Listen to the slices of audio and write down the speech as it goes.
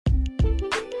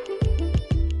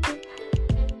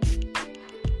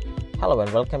Hello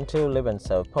and welcome to Live and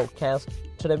Serve podcast.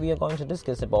 Today we are going to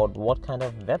discuss about what kind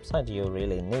of website you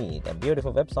really need, a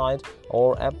beautiful website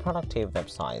or a productive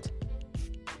website.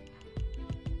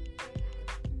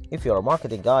 If you're a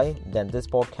marketing guy, then this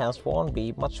podcast won't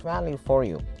be much value for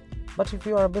you. But if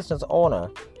you are a business owner,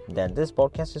 then this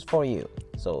podcast is for you.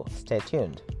 So stay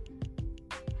tuned.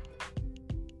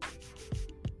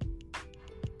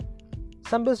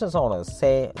 Some business owners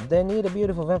say they need a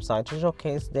beautiful website to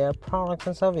showcase their products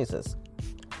and services.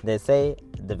 They say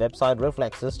the website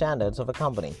reflects the standards of a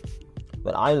company.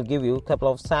 But I'll give you a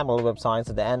couple of sample websites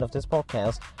at the end of this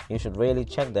podcast. You should really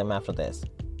check them after this.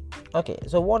 Okay,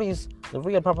 so what is the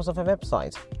real purpose of a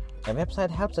website? A website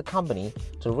helps a company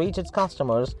to reach its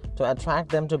customers, to attract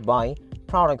them to buy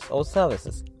products or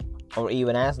services, or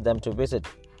even ask them to visit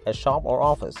a shop or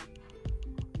office.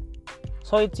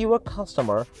 So it's your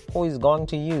customer who is going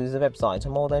to use the website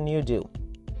more than you do.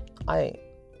 I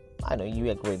know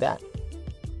you agree that.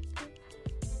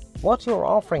 What you're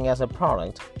offering as a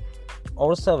product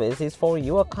or service is for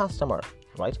your customer,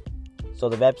 right? So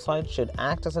the website should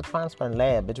act as a transparent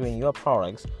layer between your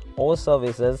products or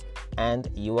services and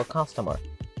your customer.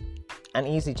 An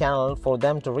easy channel for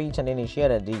them to reach and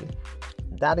initiate a deal.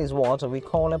 That is what we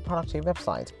call a productive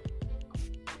website.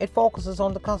 It focuses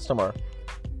on the customer,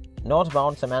 not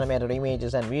about some animated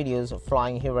images and videos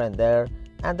flying here and there,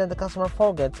 and then the customer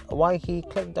forgets why he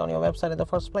clicked on your website in the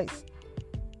first place.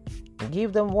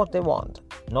 Give them what they want,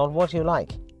 not what you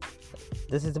like.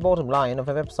 This is the bottom line of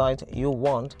a website you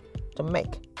want to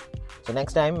make. So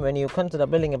next time when you consider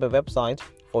building up a website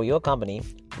for your company,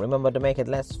 remember to make it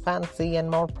less fancy and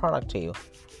more productive.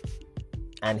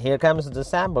 And here comes the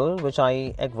sample which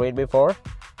I agreed before.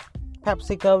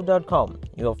 PepsiCo.com,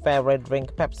 your favorite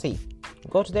drink Pepsi.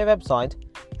 Go to their website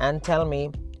and tell me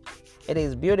it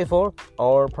is beautiful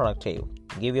or productive.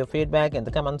 Give your feedback in the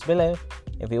comments below.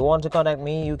 If you want to contact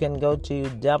me, you can go to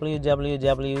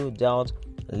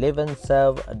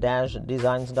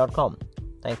www.liveandserve-designs.com.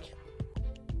 Thank you.